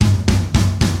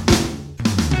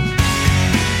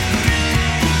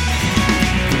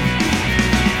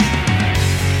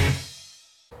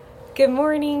Good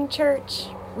morning, church.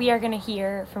 We are going to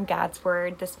hear from God's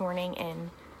Word this morning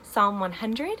in Psalm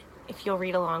 100, if you'll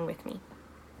read along with me.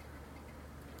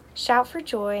 Shout for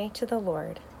joy to the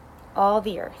Lord, all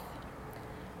the earth.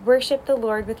 Worship the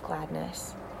Lord with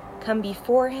gladness. Come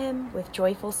before him with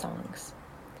joyful songs.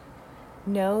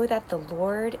 Know that the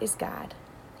Lord is God.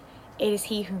 It is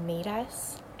he who made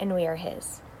us, and we are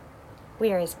his.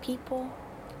 We are his people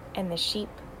and the sheep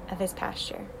of his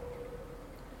pasture.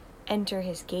 Enter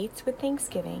his gates with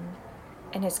thanksgiving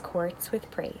and his courts with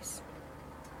praise.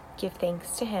 Give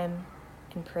thanks to him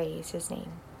and praise his name.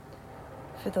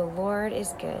 For the Lord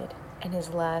is good, and his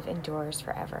love endures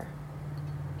forever.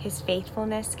 His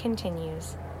faithfulness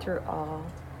continues through all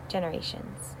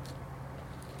generations.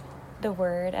 The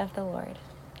word of the Lord.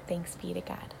 Thanks be to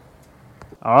God.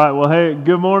 All right, well, hey,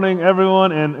 good morning,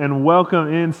 everyone, and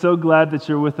welcome in. So glad that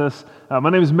you're with us. My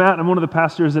name is Matt. I'm one of the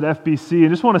pastors at FBC, and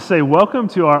just want to say welcome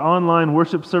to our online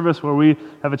worship service where we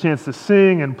have a chance to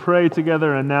sing and pray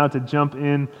together and now to jump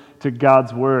in to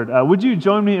God's Word. Would you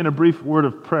join me in a brief word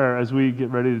of prayer as we get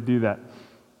ready to do that?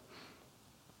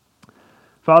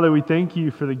 Father, we thank you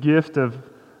for the gift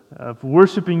of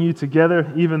worshiping you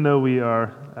together, even though we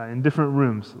are in different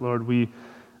rooms. Lord, we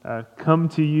come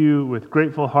to you with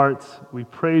grateful hearts. We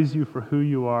praise you for who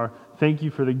you are. Thank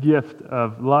you for the gift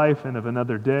of life and of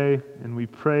another day. And we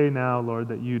pray now, Lord,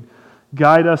 that you'd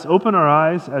guide us, open our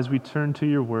eyes as we turn to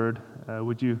your word.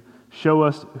 Would you show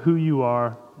us who you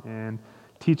are and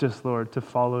teach us, Lord, to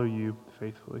follow you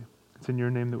faithfully. It's in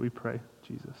your name that we pray,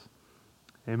 Jesus.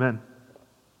 Amen.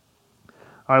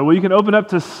 All right, well, you can open up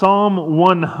to Psalm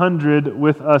 100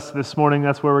 with us this morning.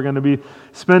 That's where we're going to be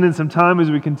spending some time as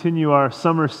we continue our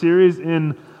summer series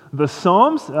in the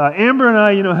Psalms. Amber and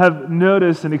I, have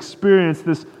noticed and experienced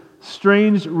this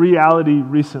strange reality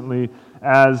recently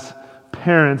as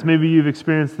parents. Maybe you've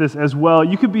experienced this as well.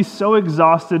 You could be so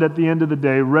exhausted at the end of the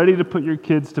day, ready to put your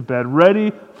kids to bed,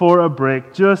 ready for a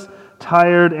break, just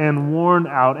tired and worn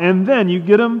out. And then you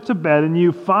get them to bed and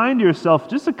you find yourself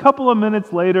just a couple of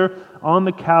minutes later on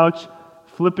the couch,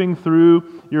 flipping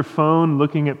through your phone,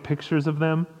 looking at pictures of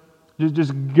them,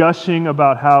 just gushing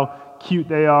about how cute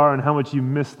they are and how much you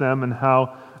miss them and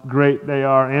how great they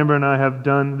are. Amber and I have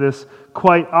done this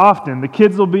quite often. The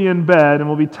kids will be in bed and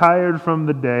we'll be tired from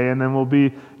the day, and then we'll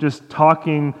be just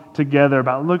talking together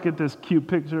about, look at this cute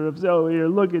picture of Zoe, or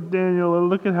look at Daniel, or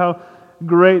look at how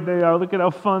great they are, look at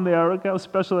how fun they are, look how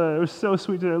special they are, they're so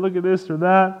sweet today, look at this or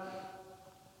that.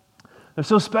 They're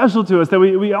so special to us that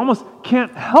we almost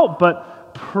can't help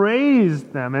but praise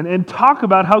them and talk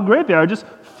about how great they are. It just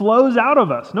flows out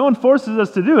of us. No one forces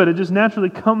us to do it. It just naturally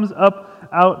comes up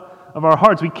out of our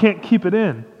hearts. We can't keep it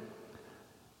in.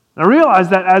 I realize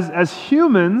that as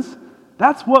humans,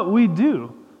 that's what we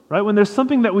do, right? When there's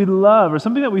something that we love or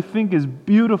something that we think is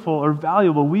beautiful or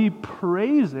valuable, we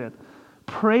praise it.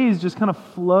 Praise just kind of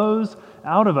flows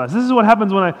out of us. This is what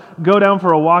happens when I go down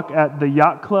for a walk at the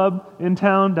yacht club in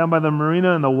town, down by the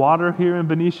marina and the water here in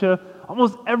Benicia.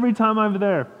 Almost every time I'm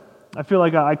there, I feel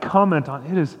like I comment on,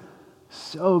 it is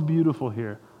so beautiful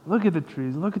here. Look at the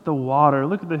trees, look at the water,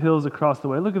 look at the hills across the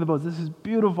way, look at the boats. This is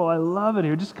beautiful. I love it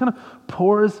here. It just kind of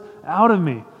pours out of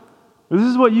me. This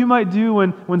is what you might do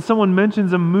when someone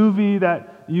mentions a movie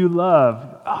that you love.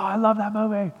 Oh, I love that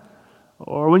movie.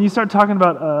 Or when you start talking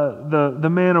about the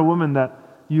man or woman that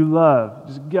you love,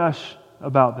 just gush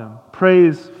about them.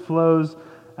 Praise flows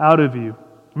out of you.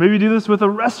 Maybe you do this with a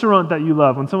restaurant that you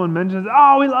love. When someone mentions,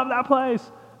 oh, we love that place.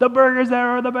 The burgers there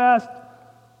are the best.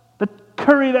 The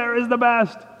curry there is the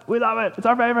best. We love it. It's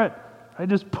our favorite. It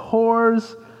just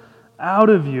pours out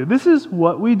of you. This is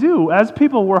what we do. As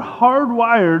people, we're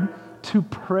hardwired to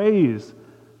praise.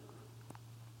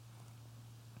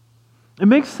 It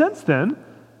makes sense then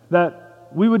that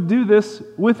we would do this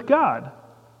with God.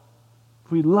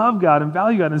 If we love God and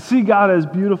value God and see God as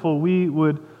beautiful, we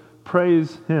would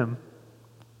praise him.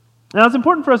 Now, it's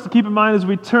important for us to keep in mind as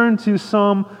we turn to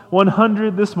Psalm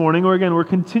 100 this morning, or again, we're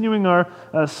continuing our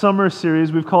summer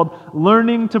series we've called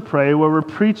Learning to Pray, where we're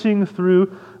preaching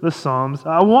through the Psalms.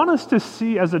 I want us to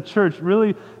see as a church,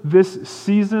 really, this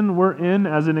season we're in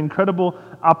as an incredible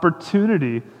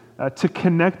opportunity to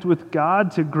connect with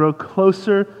God, to grow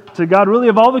closer to God. Really,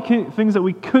 of all the things that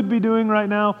we could be doing right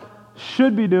now,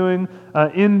 should be doing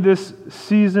in this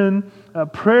season,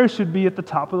 prayer should be at the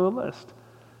top of the list,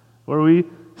 where we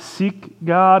seek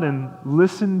God and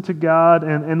listen to God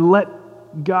and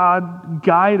let God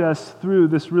guide us through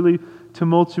this really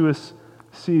tumultuous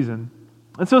season.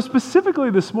 And so specifically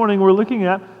this morning, we're looking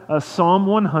at Psalm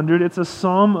 100. It's a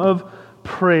psalm of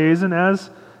praise, and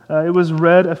as it was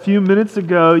read a few minutes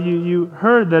ago, you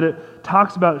heard that it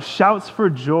talks about shouts for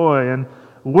joy, and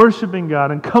worshiping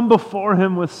God and come before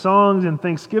Him with songs and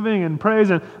thanksgiving and praise.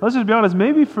 And let's just be honest,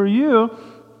 maybe for you,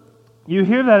 you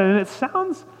hear that and it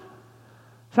sounds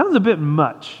a bit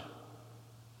much.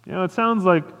 It sounds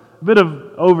like a bit of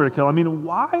overkill. I mean,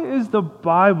 why is the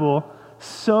Bible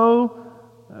so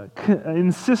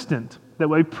insistent that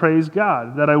I praise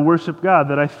God, that I worship God,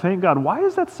 that I thank God? Why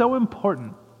is that so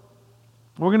important?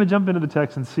 We're going to jump into the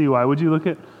text and see why. Would you look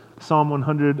at Psalm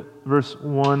 100, verse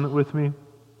 1 with me?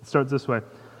 It starts this way.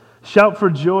 Shout for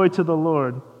joy to the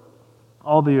Lord,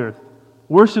 all the earth.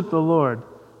 Worship the Lord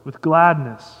with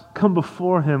gladness. Come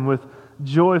before Him with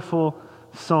joyful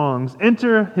songs.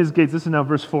 Enter His gates. This is now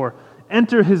verse 4.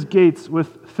 Enter His gates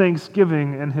with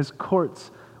thanksgiving and His courts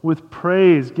with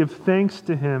praise. Give thanks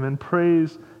to Him and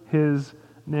praise His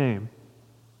name.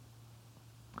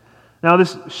 Now,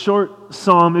 this short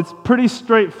psalm, it's pretty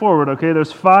straightforward, okay?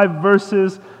 There's 5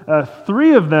 verses.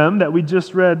 3 of them that we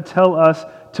just read tell us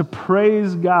to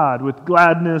praise God with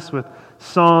gladness, with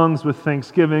songs, with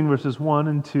thanksgiving, verses 1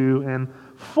 and 2 and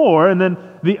 4. And then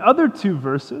the other 2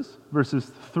 verses,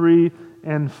 verses 3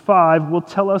 and 5, will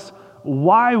tell us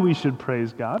why we should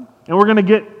praise God. And we're going to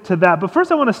get to that. But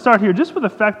first I want to start here just with the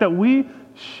fact that we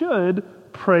should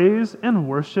praise and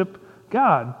worship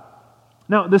God.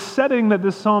 Now, the setting that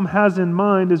this psalm has in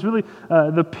mind is really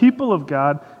the people of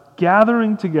God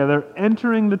gathering together,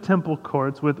 entering the temple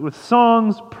courts with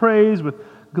songs, praise, with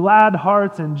glad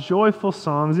hearts and joyful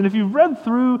songs. And if you've read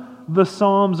through the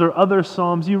Psalms or other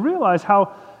Psalms, you realize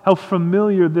how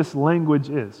familiar this language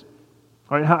is.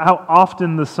 Right? How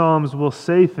often the Psalms will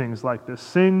say things like this.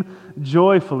 Sing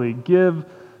joyfully, give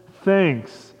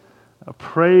thanks,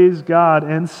 praise God,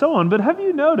 and so on. But have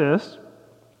you noticed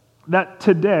that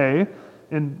today,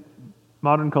 in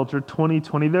modern culture,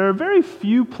 2020, there are very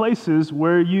few places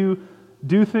where you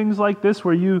do things like this,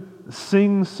 where you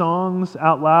sing songs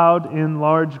out loud in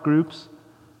large groups?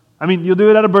 I mean, you'll do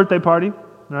it at a birthday party,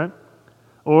 right?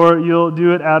 Or you'll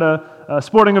do it at a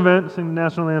sporting event, sing the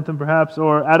national anthem perhaps,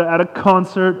 or at a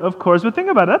concert, of course. But think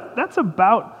about it, that's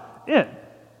about it.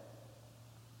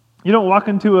 You don't walk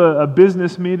into a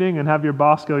business meeting and have your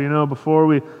boss go, before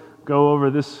we go over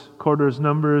this quarter's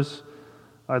numbers,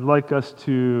 I'd like us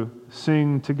to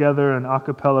sing together an a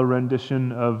cappella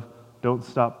rendition of Don't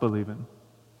Stop Believin'.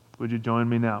 Would you join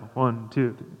me now? 1,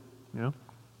 2, 3.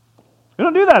 We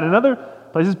don't do that in other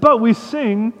places, but we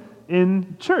sing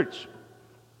in church.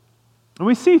 And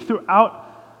we see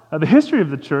throughout the history of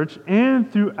the church and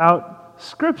throughout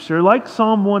Scripture, like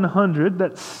Psalm 100,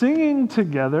 that singing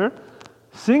together,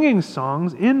 singing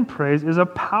songs in praise is a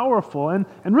powerful and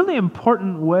really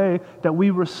important way that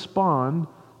we respond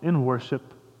in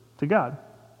worship to God.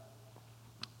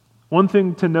 One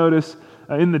thing to notice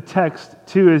in the text,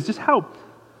 too, is just how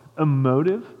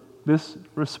emotive this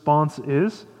response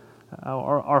is.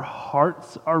 Our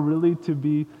hearts are really to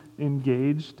be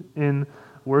engaged in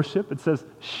worship. It says,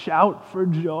 shout for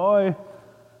joy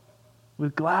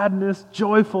with gladness,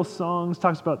 joyful songs.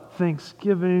 Talks about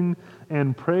thanksgiving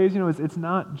and praise. It's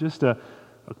not just a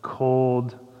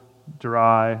cold,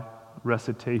 dry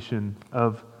recitation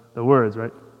of the words,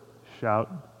 right?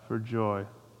 Shout for joy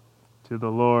to the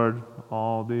Lord,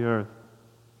 all the earth.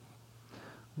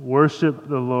 Worship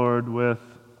the Lord with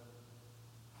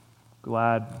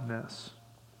gladness.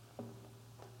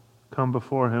 Come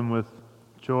before Him with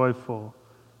joyful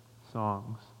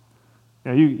songs.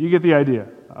 Now, you get the idea.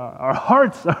 Our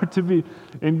hearts are to be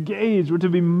engaged. We're to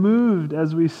be moved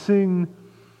as we sing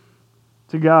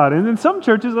to God. And in some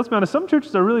churches, let's be honest, some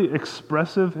churches are really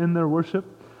expressive in their worship,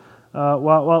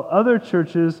 while other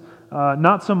churches,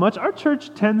 not so much. Our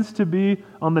church tends to be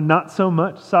on the not so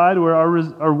much side, where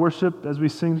our worship as we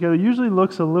sing together usually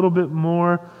looks a little bit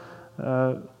more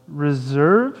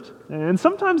reserved. And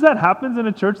sometimes that happens in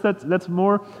a church that's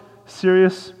more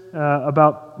serious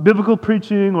about biblical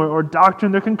preaching or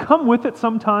doctrine. There can come with it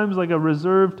sometimes like a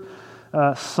reserved,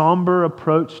 somber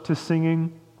approach to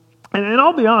singing. And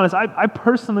I'll be honest, I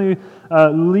personally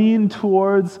lean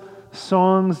towards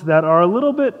songs that are a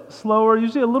little bit slower,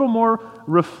 usually a little more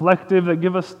reflective, that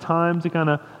give us time to kind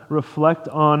of reflect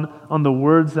on the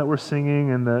words that we're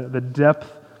singing and the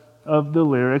depth of the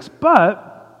lyrics. But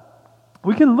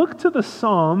we can look to the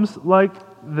Psalms like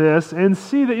this and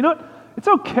see that, it's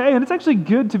okay and it's actually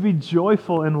good to be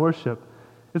joyful in worship.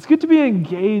 It's good to be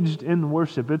engaged in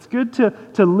worship. It's good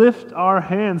to lift our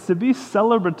hands, to be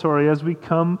celebratory as we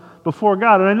come before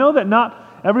God. And I know that not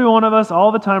every one of us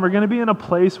all the time are going to be in a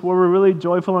place where we're really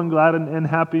joyful and glad and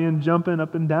happy and jumping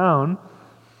up and down.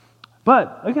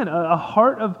 But again, a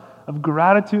heart of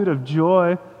gratitude, of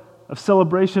joy, of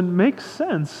celebration makes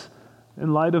sense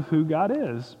in light of who God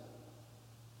is.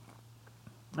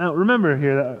 Now, remember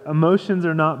here that emotions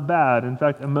are not bad. In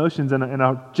fact, emotions and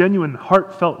a genuine,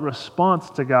 heartfelt response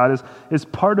to God is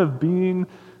part of being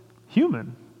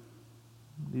human.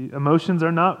 The emotions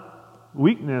are not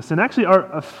weakness. And actually,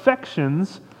 our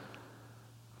affections,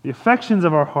 the affections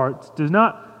of our hearts, do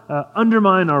not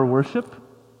undermine our worship.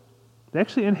 They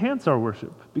actually enhance our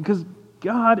worship because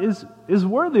God is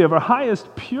worthy of our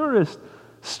highest, purest,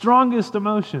 strongest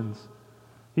emotions.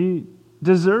 He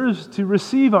deserves to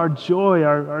receive our joy,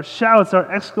 our shouts,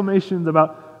 our exclamations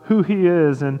about who He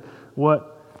is and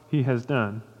what He has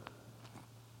done.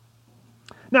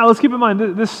 Now, let's keep in mind,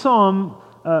 this psalm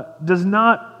does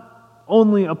not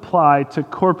only apply to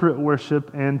corporate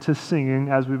worship and to singing,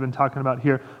 as we've been talking about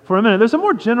here for a minute. There's a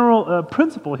more general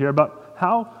principle here about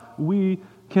how we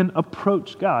can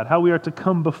approach God, how we are to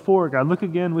come before God. Look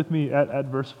again with me at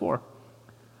verse 4.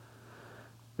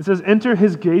 It says, "Enter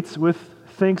His gates with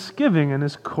thanksgiving and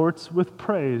His courts with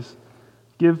praise.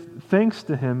 Give thanks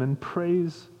to Him and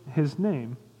praise His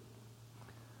name."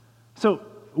 So,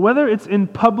 whether it's in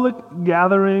public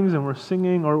gatherings and we're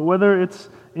singing, or whether it's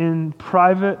in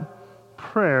private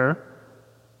prayer,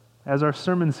 as our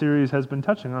sermon series has been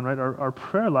touching on, right? Our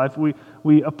prayer life,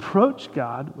 we approach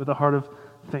God with a heart of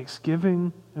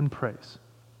thanksgiving and praise.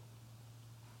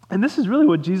 And this is really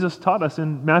what Jesus taught us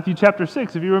in Matthew chapter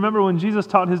 6. If you remember when Jesus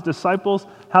taught His disciples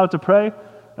how to pray,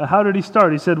 how did He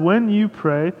start? He said, "When you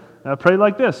pray, pray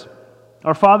like this: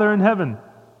 Our Father in heaven,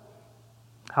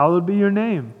 hallowed be your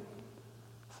name."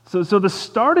 So the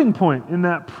starting point in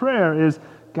that prayer is,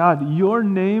 God, your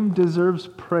name deserves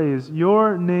praise.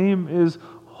 Your name is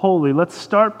holy. Let's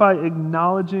start by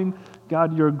acknowledging,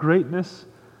 God, your greatness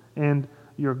and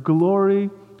your glory,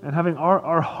 and having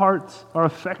our hearts, our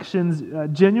affections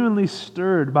genuinely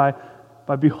stirred by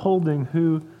beholding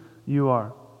who you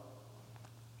are.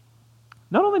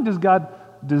 Not only does God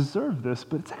deserve this,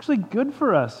 but it's actually good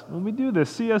for us when we do this.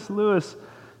 C.S. Lewis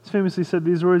famously said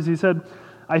these words. He said,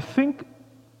 "I think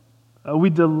we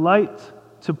delight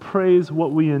to praise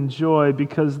what we enjoy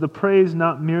because the praise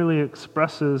not merely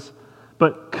expresses,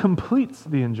 but completes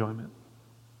the enjoyment.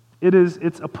 It is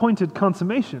its appointed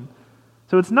consummation."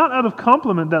 So it's not out of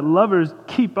compliment that lovers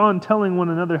keep on telling one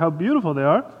another how beautiful they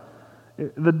are.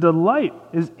 The delight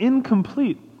is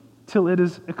incomplete till it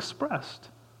is expressed.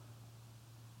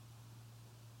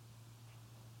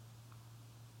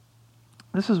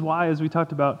 This is why, as we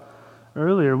talked about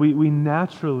earlier, we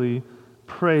naturally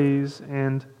praise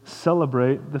and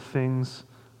celebrate the things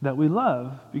that we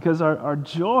love, because our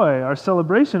joy, our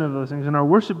celebration of those things, and our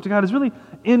worship to God is really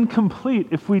incomplete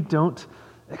if we don't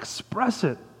express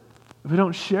it, if we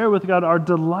don't share with God our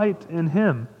delight in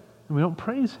Him, and we don't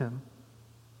praise Him.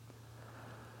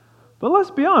 But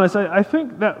let's be honest, I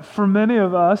think that for many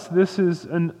of us, this is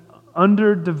an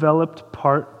underdeveloped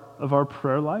part of our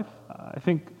prayer life. I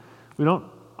think we don't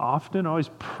often always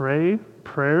pray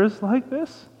prayers like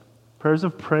this, prayers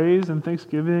of praise and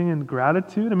thanksgiving and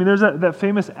gratitude. I mean, there's that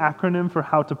famous acronym for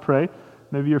how to pray.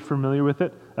 Maybe you're familiar with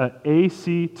it.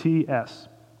 ACTS,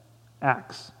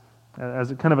 ACTS,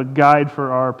 as a kind of a guide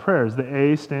for our prayers. The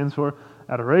A stands for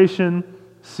adoration,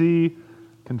 C,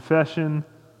 confession,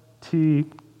 T,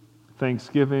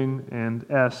 thanksgiving, and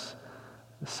S,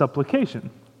 supplication.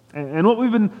 And what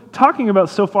we've been talking about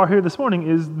so far here this morning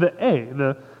is the A,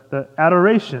 the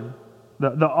adoration,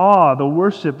 the awe, the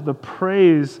worship, the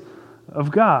praise of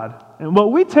God. And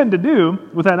what we tend to do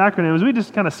with that acronym is we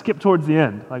just kind of skip towards the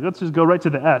end. Like, let's just go right to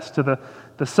the S, to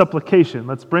the supplication.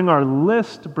 Let's bring our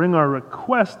list, bring our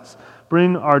requests,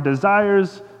 bring our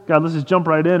desires. God, let's just jump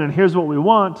right in, and here's what we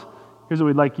want. Here's what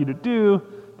we'd like you to do.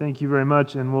 Thank you very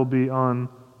much, and we'll be on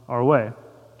our way.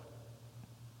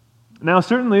 Now,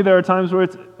 certainly there are times where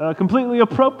it's completely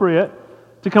appropriate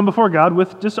to come before God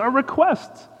with just our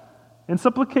requests and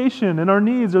supplication and our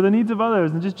needs or the needs of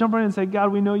others, and just jump right in and say,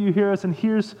 God, we know you hear us, and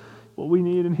here's what we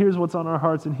need, and here's what's on our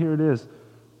hearts, and here it is.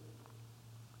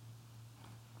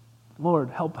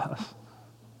 Lord, help us.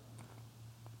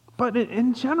 But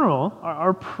in general,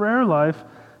 our prayer life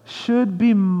should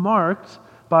be marked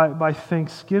by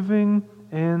thanksgiving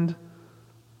and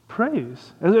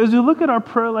praise. As you look at our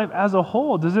prayer life as a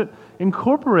whole, does it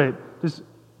incorporate this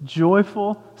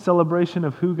joyful celebration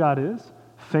of who God is,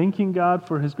 thanking God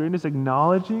for His greatness,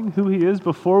 acknowledging who He is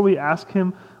before we ask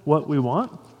Him what we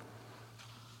want?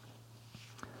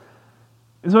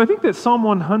 And so I think that Psalm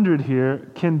 100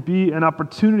 here can be an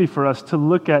opportunity for us to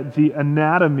look at the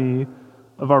anatomy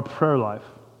of our prayer life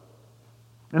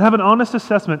and have an honest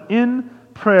assessment in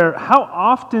prayer. How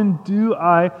often do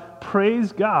I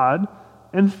praise God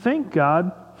and thank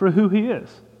God for who He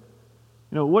is?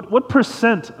 You know, what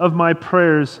percent of my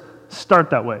prayers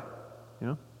start that way? You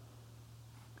know,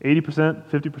 80%,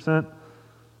 50%,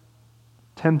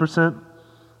 10%?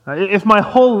 If my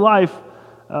whole life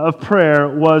of prayer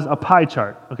was a pie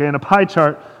chart, okay, and a pie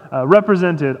chart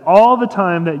represented all the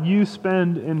time that you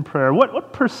spend in prayer,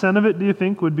 what percent of it do you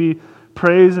think would be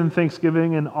praise and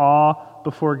thanksgiving and awe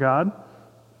before God?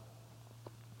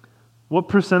 What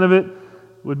percent of it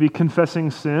would be confessing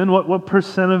sin? What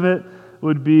percent of it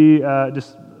would be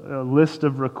just a list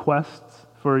of requests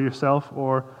for yourself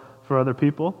or for other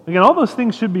people? Again, all those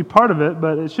things should be part of it,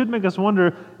 but it should make us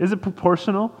wonder, is it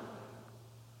proportional?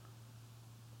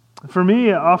 For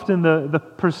me, often the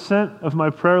percent of my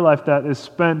prayer life that is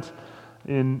spent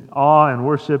in awe and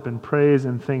worship and praise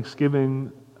and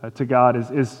thanksgiving to God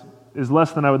is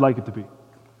less than I would like it to be.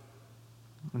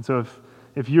 And so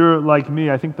if you're like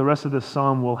me, I think the rest of this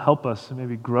psalm will help us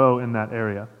maybe grow in that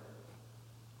area.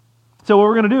 So what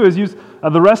we're going to do is use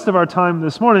the rest of our time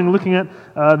this morning looking at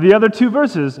the other two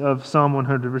verses of Psalm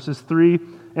 100, verses 3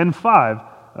 and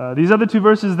 5. These other two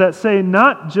verses that say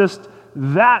not just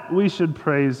that we should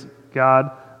praise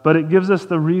God, but it gives us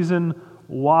the reason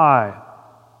why.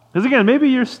 Because again, maybe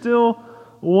you're still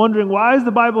wondering, why is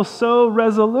the Bible so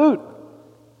resolute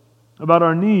about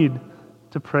our need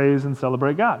to praise and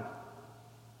celebrate God?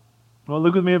 Well,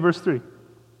 look with me at verse 3. It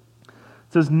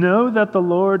says, "Know that the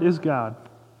Lord is God.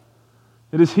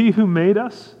 It is He who made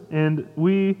us, and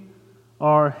we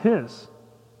are His.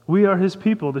 We are His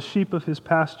people, the sheep of His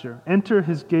pasture. Enter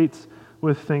His gates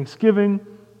with thanksgiving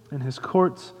and His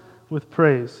courts with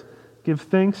praise. Give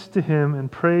thanks to Him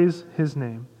and praise His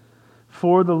name.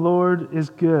 For the Lord is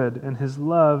good, and His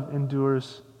love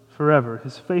endures forever.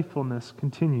 His faithfulness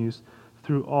continues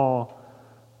through all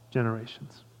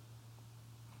generations."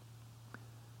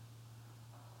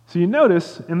 So you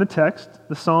notice in the text,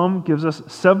 the psalm gives us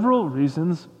several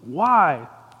reasons why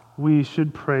we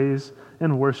should praise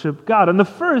and worship God. And the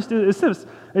first is this: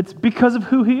 it's because of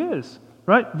who He is,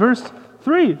 right? Verse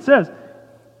 3, it says,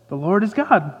 the Lord is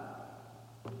God.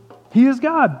 He is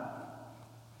God.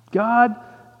 God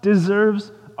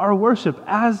deserves our worship.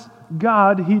 As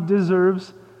God, He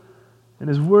deserves and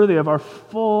is worthy of our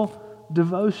full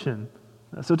devotion.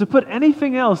 So to put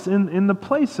anything else in the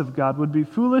place of God would be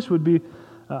foolish, would be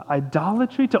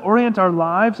idolatry. To orient our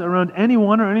lives around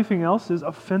anyone or anything else is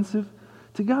offensive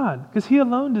to God, because He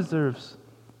alone deserves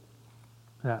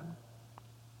that.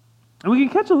 And we can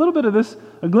catch a little bit of this,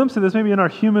 a glimpse of this maybe in our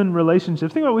human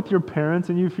relationships. Think about with your parents,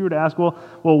 and if you were to ask, well,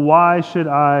 why should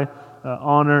I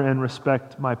honor and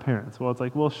respect my parents? Well, it's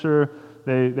like, well, sure,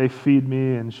 they feed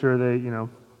me, and sure, they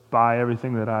buy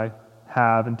everything that I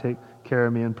have and take care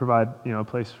of me and provide a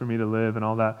place for me to live and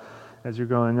all that as you're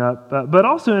growing up. But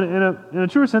also in a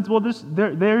truer sense, well,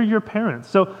 they're your parents.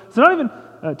 So it's not even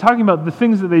talking about the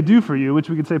things that they do for you, which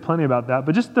we could say plenty about that,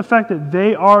 but just the fact that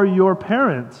they are your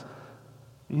parents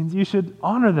means you should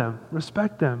honor them,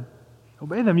 respect them,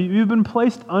 obey them. You've been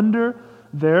placed under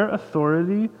their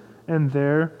authority and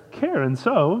their care. And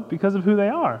so, because of who they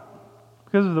are,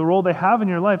 because of the role they have in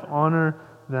your life, honor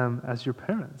them as your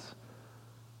parents.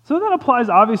 So that applies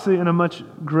obviously in a much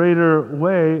greater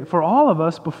way for all of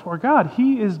us before God.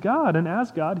 He is God, and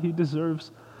as God, He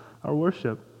deserves our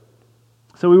worship.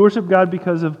 So we worship God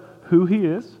because of who He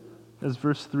is, as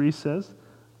verse 3 says,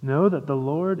 know that the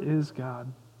Lord is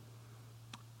God.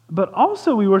 But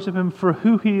also we worship Him for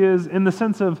who He is in the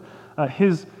sense of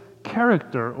His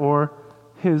character or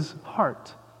His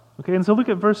heart. Okay, and so look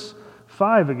at verse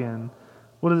 5 again.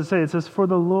 What does it say? It says, for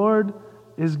the Lord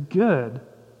is good.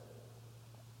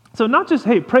 So not just,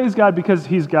 hey, praise God because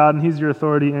He's God and He's your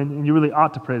authority and you really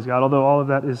ought to praise God, although all of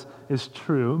that is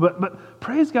true. But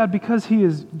praise God because He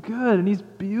is good and He's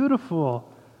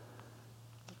beautiful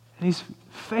and He's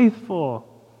faithful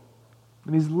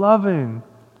and He's loving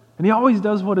and He always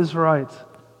does what is right.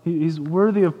 He's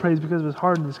worthy of praise because of His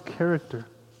heart and His character.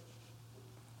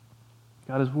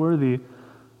 God is worthy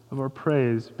of our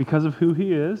praise because of who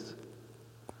He is.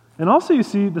 And also you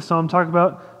see the psalm talk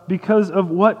about because of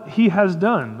what He has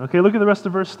done. Okay, look at the rest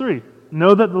of verse 3.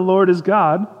 Know that the Lord is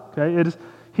God. Okay, it is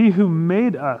He who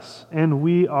made us, and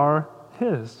we are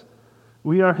His.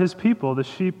 We are His people, the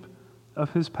sheep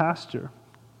of His pasture.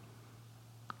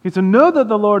 Okay, so know that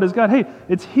the Lord is God. Hey,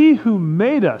 it's He who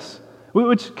made us,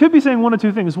 which could be saying one of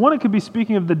two things. One, it could be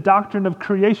speaking of the doctrine of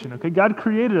creation. Okay, God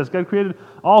created us. God created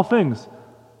all things.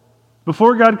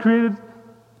 Before God created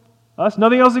us,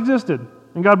 nothing else existed.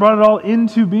 And God brought it all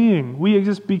into being. We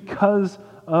exist because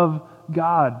of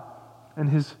God and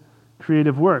His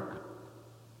creative work.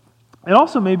 It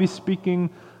also may be speaking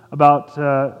about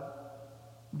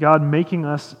God making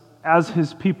us as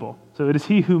His people. So So it is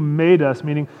He who made us,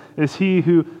 meaning it is He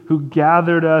who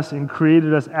gathered us and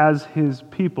created us as His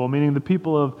people, meaning the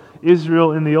people of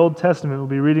Israel in the Old Testament. We'll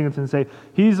be reading it and say,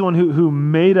 He's the one who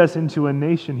made us into a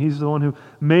nation. He's the one who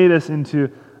made us into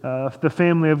the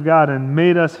family of God and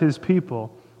made us His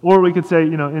people. Or we could say,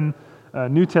 in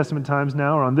New Testament times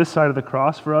now, or on this side of the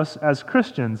cross, for us as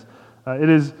Christians, it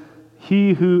is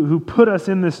He who put us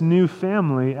in this new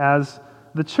family as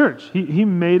the church. He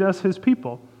made us His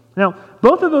people. Now,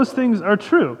 both of those things are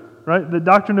true, right? The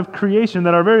doctrine of creation,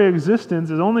 that our very existence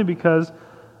is only because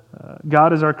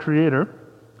God is our creator.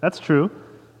 That's true.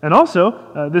 And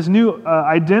also, this new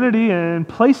identity and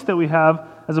place that we have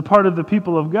as a part of the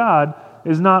people of God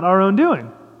is not our own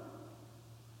doing,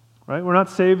 right? We're not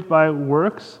saved by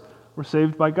works. We're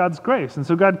saved by God's grace. And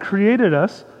so God created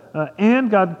us, and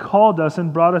God called us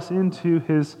and brought us into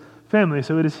His family.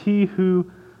 So it is He who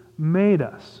made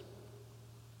us.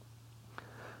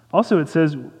 Also it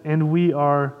says, and we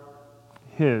are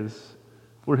His.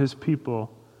 We're His people.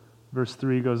 Verse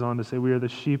 3 goes on to say, we are the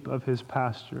sheep of His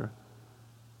pasture.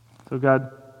 So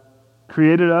God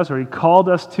created us, or He called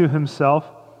us to Himself,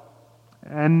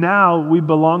 and now we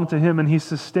belong to Him, and He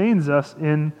sustains us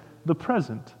in the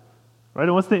present. Right?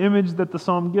 And what's the image that the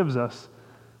psalm gives us?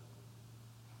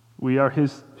 We are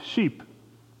His sheep,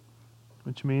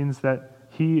 which means that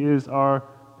He is our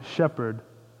shepherd.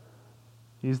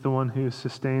 He's the one who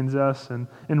sustains us. And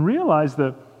realize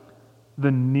the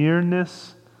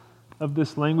nearness of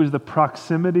this language, the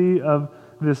proximity of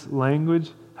this language,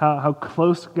 how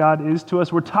close God is to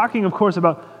us. We're talking, of course,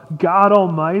 about God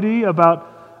Almighty, about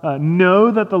know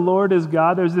that the Lord is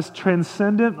God. There's this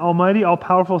transcendent, almighty,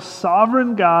 all-powerful,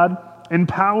 sovereign God in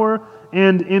power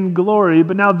and in glory.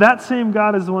 But now that same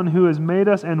God is the one who has made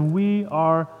us, and we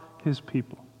are His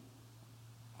people.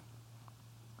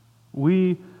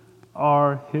 We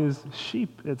are His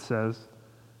sheep, it says.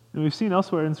 And we've seen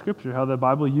elsewhere in Scripture how the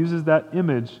Bible uses that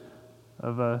image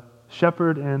of a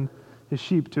shepherd and his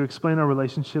sheep to explain our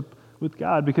relationship with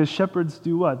God. Because shepherds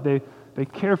do what? They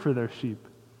care for their sheep.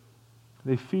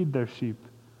 They feed their sheep.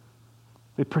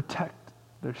 They protect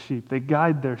their sheep. They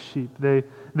guide their sheep. They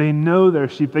know their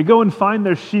sheep. They go and find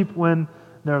their sheep when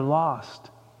they're lost.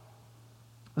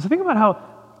 So think about how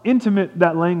intimate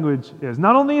that language is.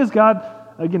 Not only is God,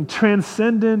 again,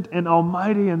 transcendent and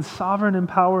almighty and sovereign in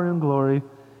power and glory,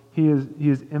 He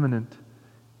is immanent.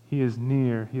 He is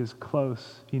near. He is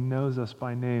close. He knows us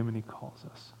by name and He calls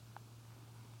us.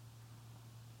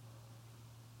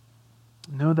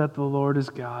 Know that the Lord is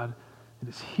God. It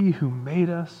is He who made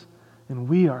us, and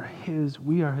we are His.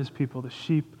 We are His people, the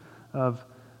sheep of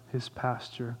His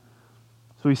pasture.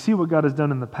 So we see what God has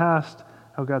done in the past,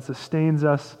 how God sustains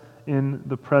us in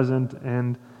the present,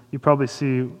 and you probably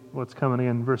see what's coming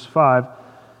in verse 5.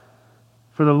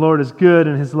 For the Lord is good,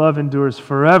 and His love endures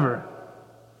forever.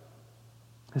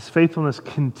 His faithfulness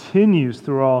continues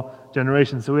through all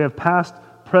generations. So we have past,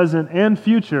 present, and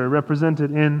future represented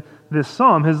in this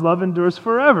psalm. His love endures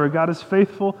forever. God is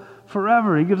faithful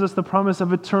forever. He gives us the promise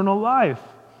of eternal life,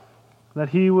 that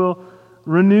He will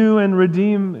renew and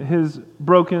redeem His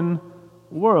broken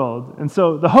world. And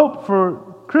so the hope for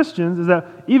Christians is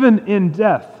that even in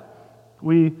death,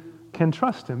 we can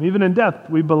trust Him. Even in death,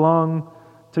 we belong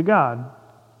to God.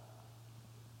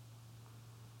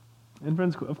 And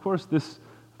friends, of course, this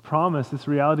promise, this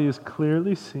reality is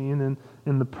clearly seen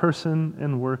in the person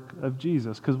and work of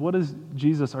Jesus. Because what does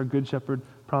Jesus, our Good Shepherd,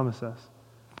 promise us?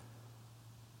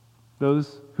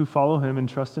 Those who follow Him and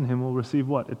trust in Him will receive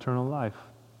what? Eternal life.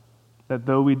 That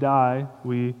though we die,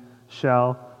 we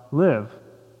shall live.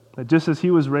 That just as He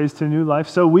was raised to new life,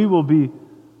 so we will be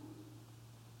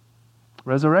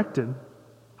resurrected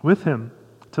with Him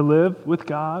to live with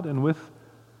God and with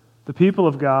the people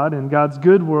of God in God's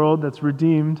good world that's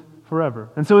redeemed forever.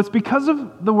 And so it's because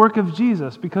of the work of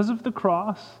Jesus, because of the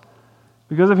cross,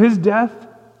 because of His death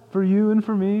for you and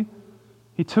for me.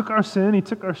 He took our sin, He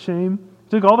took our shame, He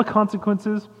took all the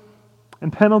consequences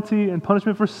and penalty and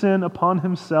punishment for sin upon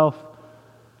Himself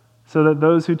so that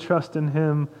those who trust in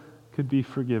Him could be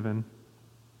forgiven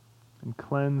and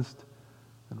cleansed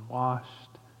and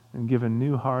washed and given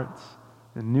new hearts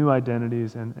and new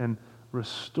identities and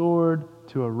restored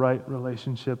to a right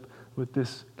relationship with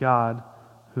this God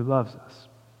who loves us.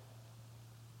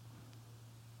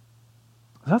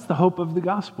 That's the hope of the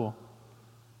gospel.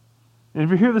 And if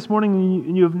you're here this morning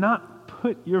and you have not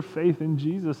put your faith in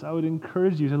Jesus, I would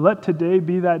encourage you to let today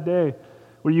be that day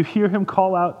where you hear Him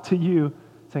call out to you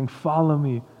saying, "Follow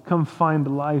me, come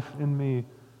find life in me.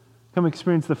 Come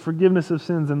experience the forgiveness of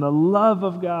sins and the love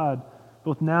of God,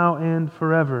 both now and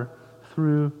forever,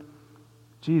 through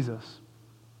Jesus."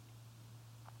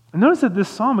 And notice that this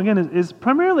psalm, again, is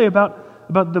primarily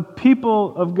about the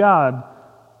people of God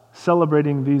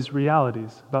celebrating these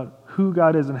realities, about who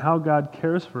God is and how God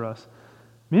cares for us.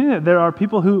 Meaning that there are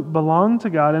people who belong to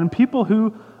God and people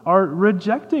who are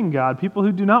rejecting God, people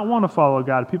who do not want to follow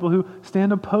God, people who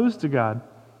stand opposed to God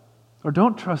or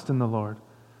don't trust in the Lord.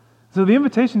 So the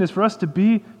invitation is for us to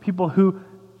be people who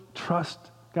trust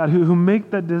God, who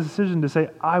make that decision to say,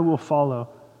 I will follow.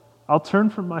 I'll turn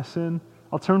from my sin.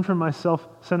 I'll turn from my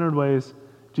self-centered ways.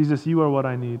 Jesus, you are what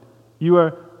I need. You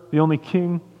are the only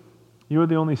King. You are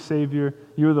the only Savior.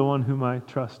 You are the one whom my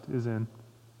trust is in.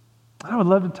 I would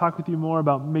love to talk with you more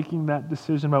about making that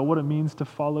decision, about what it means to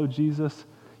follow Jesus.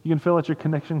 You can fill out your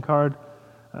connection card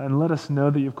and let us know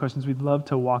that you have questions. We'd love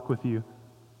to walk with you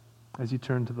as you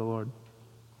turn to the Lord.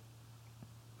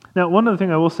 Now, one other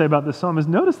thing I will say about this psalm is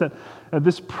notice that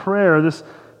this prayer, this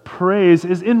praise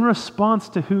is in response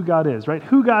to who God is, right?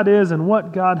 Who God is and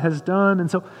what God has done. And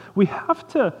so we have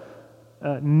to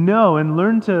know and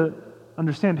learn to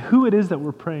understand who it is that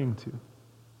we're praying to.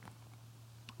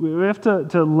 We have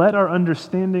to let our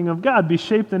understanding of God be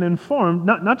shaped and informed,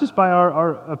 not just by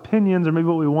our opinions or maybe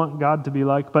what we want God to be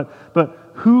like,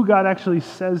 but who God actually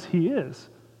says He is,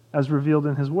 as revealed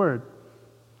in His Word.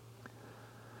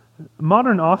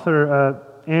 Modern author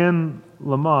Anne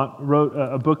Lamott wrote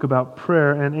a book about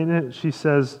prayer, and in it she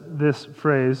says this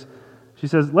phrase. She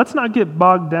says, let's not get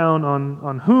bogged down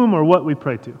on whom or what we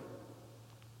pray to.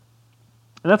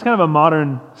 And that's kind of a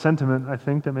modern sentiment, I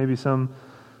think, that maybe some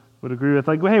would agree with.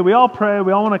 Like, hey, we all pray,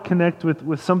 we all want to connect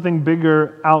with something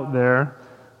bigger out there.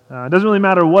 It doesn't really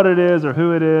matter what it is or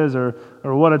who it is or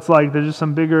what it's like. There's just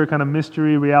some bigger kind of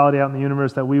mystery reality out in the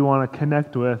universe that we want to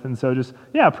connect with. And so just,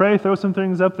 pray, throw some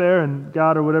things up there, and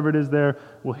God or whatever it is there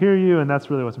will hear you, and that's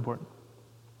really what's important.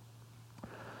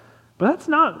 But that's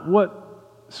not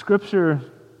what Scripture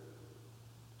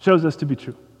shows us to be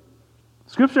true.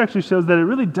 Scripture actually shows that it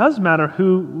really does matter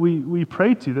who we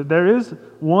pray to, that there is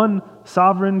one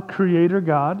sovereign creator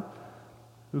God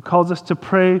who calls us to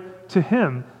pray to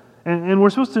Him. And we're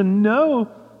supposed to know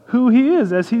who He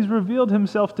is as He's revealed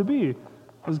Himself to be,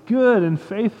 as good and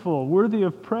faithful, worthy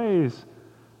of praise,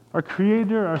 our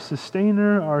Creator, our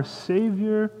Sustainer, our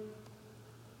Savior.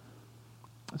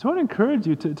 So I would encourage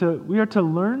you we are to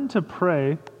learn to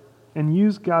pray and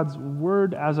use God's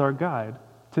Word as our guide,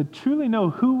 to truly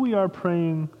know who we are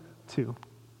praying to.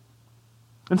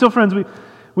 And so, friends,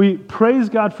 we praise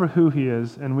God for who He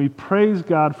is, and we praise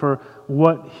God for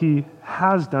what He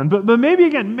has done. But maybe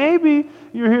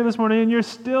you're here this morning and you're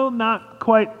still not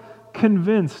quite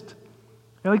convinced.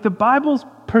 Like the Bible's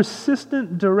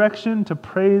persistent direction to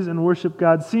praise and worship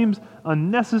God seems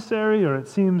unnecessary or it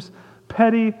seems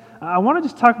petty. I want to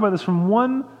just talk about this from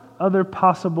one other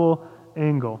possible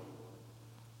angle.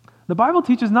 The Bible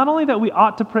teaches not only that we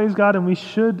ought to praise God and we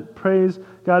should praise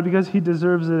God because He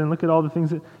deserves it and look at all the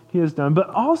things that He has done, but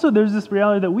also there's this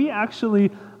reality that we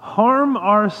actually harm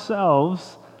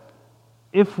ourselves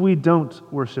if we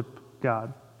don't worship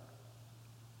God.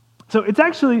 So it's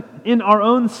actually in our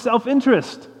own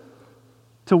self-interest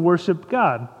to worship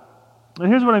God. And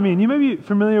here's what I mean. You may be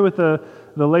familiar with the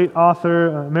late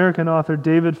author, American author,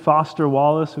 David Foster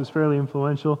Wallace, who's fairly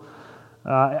influential.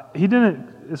 He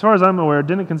didn't, as far as I'm aware,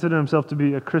 didn't consider himself to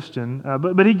be a Christian,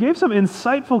 but he gave some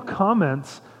insightful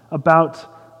comments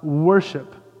about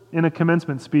worship in a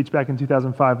commencement speech back in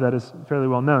 2005 that is fairly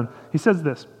well known. He says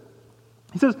this.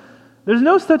 He says, there's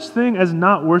no such thing as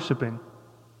not worshiping.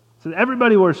 He says,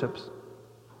 everybody worships.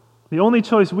 The only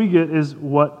choice we get is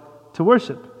what to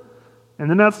worship.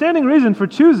 And an outstanding reason for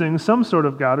choosing some sort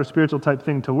of God or spiritual type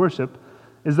thing to worship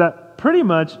is that pretty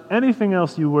much anything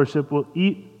else you worship will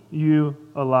eat you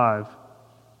alive.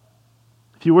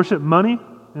 If you worship money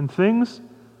and things,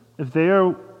 if they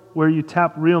are where you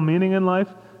tap real meaning in life,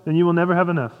 then you will never have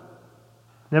enough.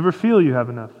 Never feel you have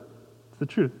enough. It's the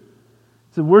truth.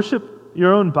 So worship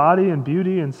your own body and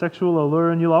beauty and sexual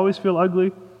allure, and you'll always feel ugly.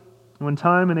 And when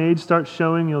time and age start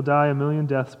showing, you'll die a million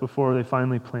deaths before they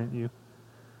finally plant you.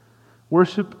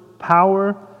 Worship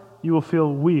power, you will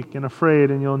feel weak and afraid,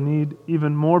 and you'll need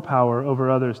even more power over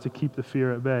others to keep the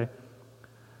fear at bay.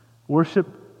 Worship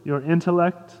your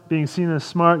intellect, being seen as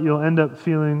smart, you'll end up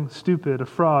feeling stupid, a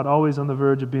fraud, always on the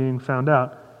verge of being found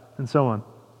out, and so on.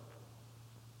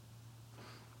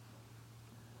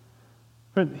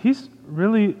 Friend, he's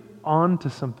really on to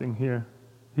something here.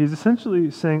 He's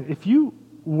essentially saying, if you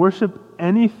worship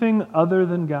anything other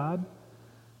than God,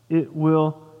 it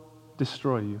will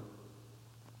destroy you.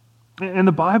 And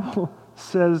the Bible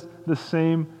says the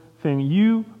same thing.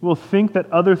 You will think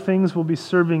that other things will be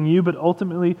serving you, but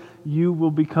ultimately you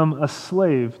will become a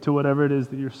slave to whatever it is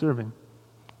that you're serving.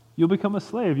 You'll become a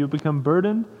slave. You'll become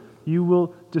burdened You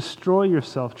will destroy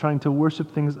yourself trying to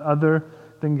worship things other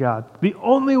than God. The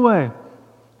only way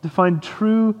to find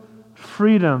true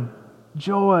freedom,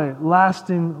 joy,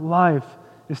 lasting life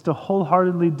is to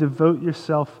wholeheartedly devote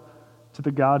yourself to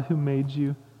the God who made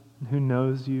you and who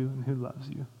knows you and who loves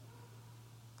you.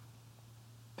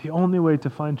 The only way to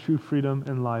find true freedom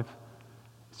in life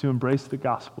is to embrace the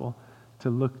gospel, to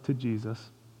look to Jesus.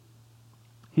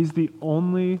 He's the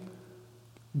only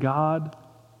God,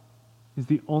 He's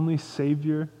the only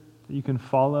Savior that you can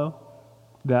follow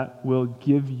that will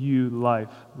give you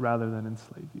life rather than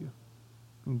enslave you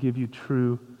and give you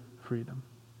true freedom.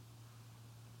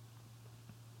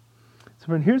 So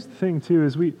friend, here's the thing too,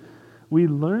 is we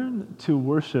learn to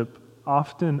worship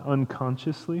often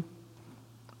unconsciously.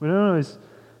 We don't always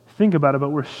think about it, but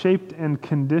we're shaped and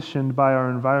conditioned by our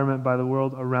environment, by the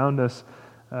world around us.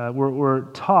 We're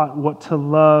taught what to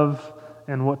love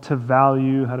and what to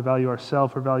value, how to value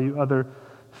ourselves or value other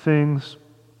things.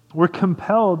 We're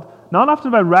compelled, not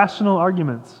often by rational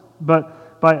arguments,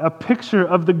 but by a picture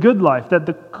of the good life that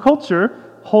the culture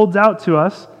holds out to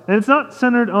us. And it's not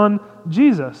centered on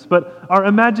Jesus, but our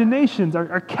imaginations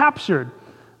are captured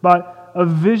by a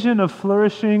vision of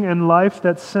flourishing and life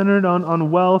that's centered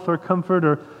on wealth or comfort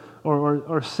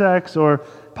or sex or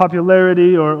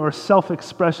popularity or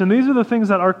self-expression. These are the things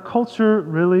that our culture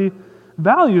really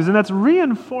values, and that's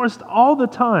reinforced all the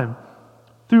time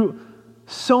through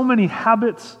so many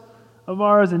habits of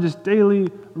ours and just daily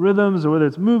rhythms, or whether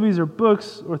it's movies or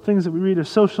books or things that we read or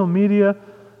social media.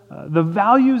 The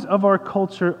values of our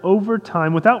culture over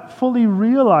time, without fully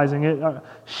realizing it,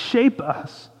 shape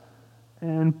us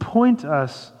and point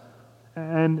us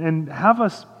and have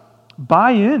us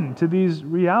buy into these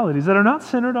realities that are not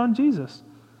centered on Jesus.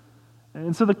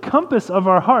 And so the compass of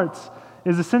our hearts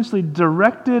is essentially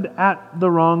directed at the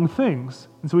wrong things.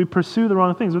 And so we pursue the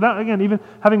wrong things without, again, even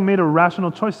having made a rational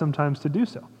choice sometimes to do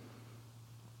so.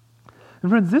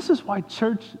 And friends, this is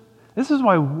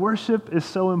why worship is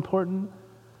so important.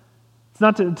 It's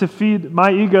not to feed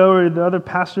my ego or the other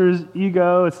pastor's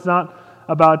ego. It's not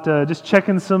about just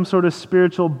checking some sort of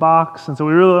spiritual box. And so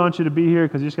we really want you to be here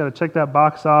because you just got to check that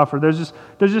box off. Or there's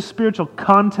just spiritual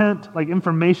content, like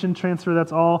information transfer.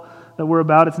 That's all that we're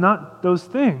about. It's not those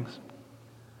things.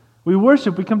 We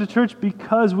worship, we come to church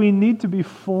because we need to be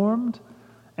formed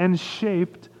and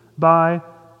shaped by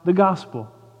the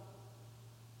gospel.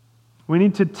 We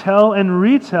need to tell and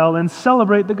retell and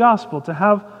celebrate the gospel, to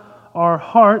have our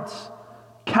hearts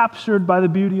captured by the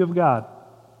beauty of God.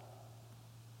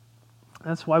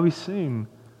 That's why we sing.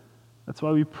 That's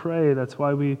why we pray. That's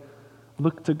why we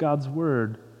look to God's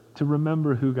word, to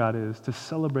remember who God is, to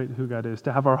celebrate who God is,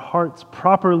 to have our hearts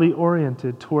properly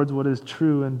oriented towards what is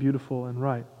true and beautiful and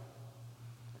right.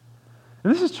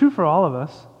 And this is true for all of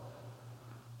us,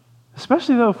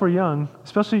 especially though if we're young,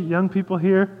 especially young people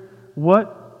here.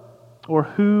 What or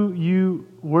who you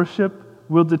worship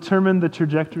will determine the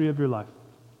trajectory of your life.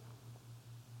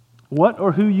 What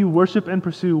or who you worship and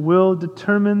pursue will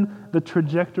determine the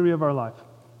trajectory of our life.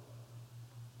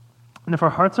 And if our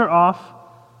hearts are off,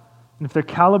 and if they're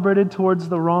calibrated towards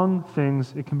the wrong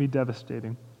things, it can be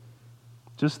devastating.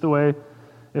 Just the way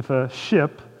if a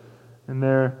ship and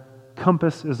their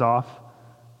compass is off,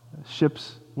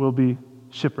 ships will be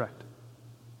shipwrecked.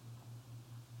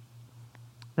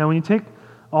 Now, when you take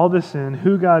all this in,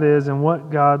 who God is and what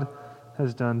God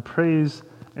has done, praise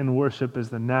and worship is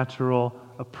the natural,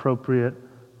 appropriate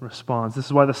response. This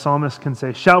is why the psalmist can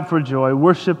say, shout for joy,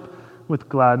 worship with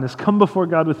gladness, come before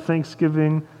God with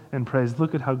thanksgiving and praise.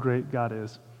 Look at how great God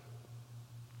is.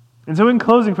 And so in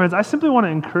closing, friends, I simply want to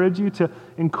encourage you to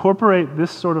incorporate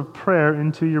this sort of prayer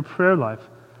into your prayer life,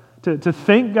 to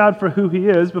thank God for who He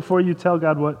is before you tell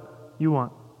God what you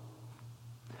want.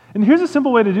 And here's a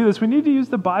simple way to do this. We need to use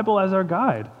the Bible as our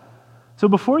guide. So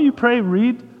before you pray,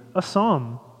 read a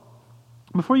psalm.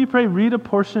 Before you pray, read a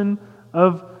portion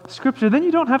of Scripture. Then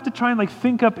you don't have to try and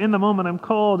think up in the moment, I'm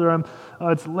cold, or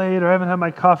it's late, or I haven't had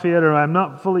my coffee yet, or I'm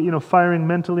not fully firing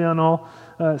mentally on all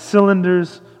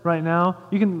cylinders right now.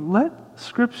 You can let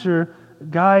Scripture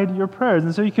guide your prayers.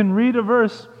 And so you can read a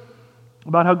verse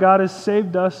about how God has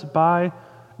saved us by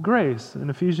grace in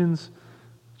Ephesians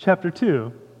chapter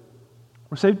 2.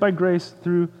 We're saved by grace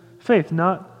through faith,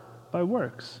 not by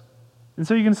works. And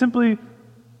so you can simply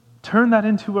turn that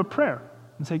into a prayer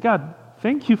and say, God,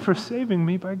 thank you for saving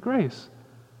me by grace.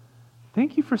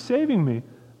 Thank you for saving me,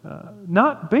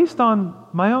 not based on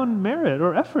my own merit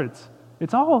or efforts.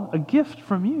 It's all a gift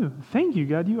from you. Thank you,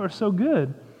 God, you are so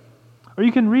good. Or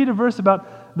you can read a verse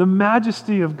about the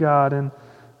majesty of God and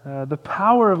the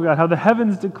power of God, how the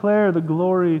heavens declare the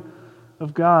glory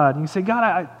of God. And you say, God,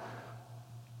 I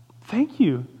thank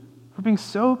you for being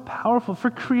so powerful, for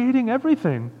creating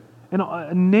everything.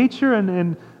 And nature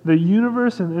and the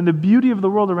universe and the beauty of the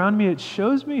world around me, it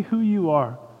shows me who you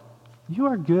are. You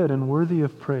are good and worthy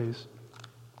of praise.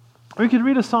 Or you could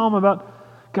read a psalm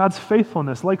about God's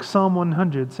faithfulness, like Psalm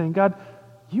 100, saying, God,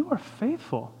 you are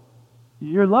faithful.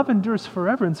 Your love endures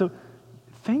forever. And so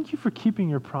thank you for keeping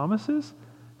your promises.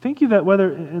 Thank you that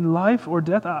whether in life or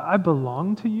death, I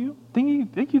belong to you.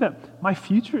 Thank you that my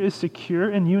future is secure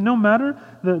in you, no matter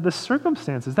the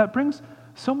circumstances. That brings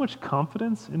so much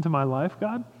confidence into my life,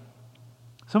 God.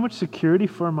 So much security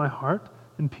for my heart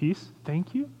and peace.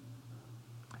 Thank you.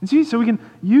 And see, so we can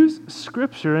use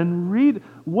Scripture and read,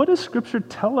 what does Scripture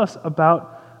tell us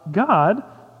about God,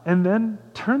 and then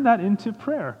turn that into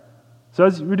prayer. So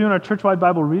as we're doing our church-wide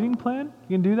Bible reading plan,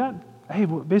 you can do that. Hey,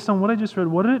 based on what I just read,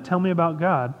 what did it tell me about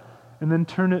God? And then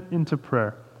turn it into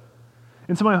prayer.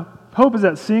 And so my hope is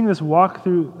that seeing this walk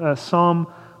through Psalm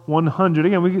 100,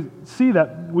 again, we can see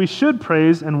that we should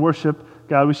praise and worship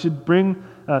God. We should bring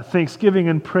thanksgiving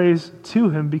and praise to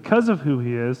Him because of who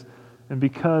He is and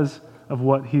because of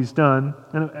what He's done.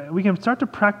 And we can start to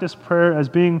practice prayer as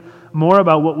being more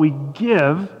about what we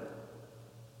give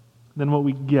than what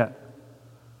we get.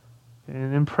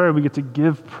 And in prayer, we get to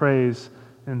give praise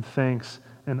and thanks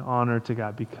and honor to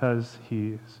God because He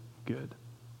is good.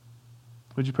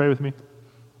 Would you pray with me?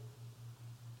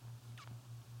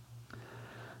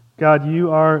 God,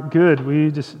 you are good.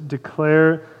 We just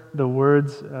declare the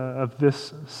words of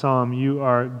this psalm. You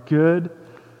are good.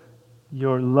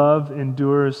 Your love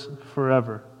endures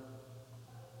forever.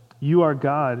 You are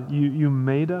God. You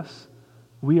made us.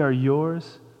 We are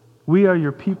yours. We are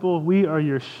your people. We are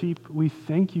your sheep. We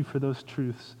thank you for those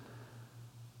truths.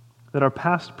 That our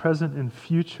past, present, and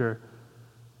future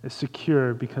is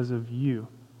secure because of you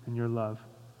and your love.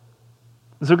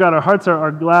 And so, God, our hearts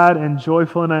are glad and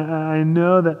joyful, and I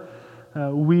know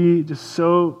that we just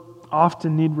so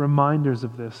often need reminders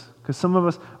of this. Because some of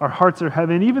us, our hearts are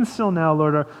heavy, and even still now,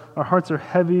 Lord, our hearts are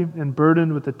heavy and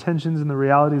burdened with the tensions and the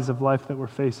realities of life that we're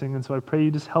facing. And so I pray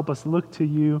you just help us look to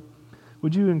you.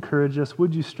 Would you encourage us?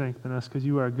 Would you strengthen us? Because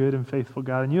you are a good and faithful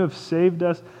God, and you have saved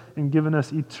us and given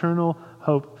us eternal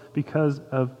hope because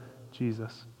of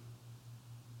Jesus.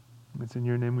 It's in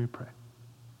your name we pray.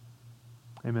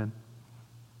 Amen.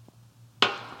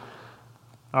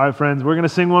 All right, friends, we're going to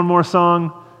sing one more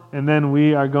song, and then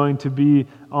we are going to be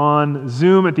on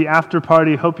Zoom at the after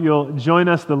party. Hope you'll join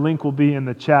us. The link will be in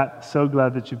the chat. So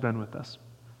glad that you've been with us.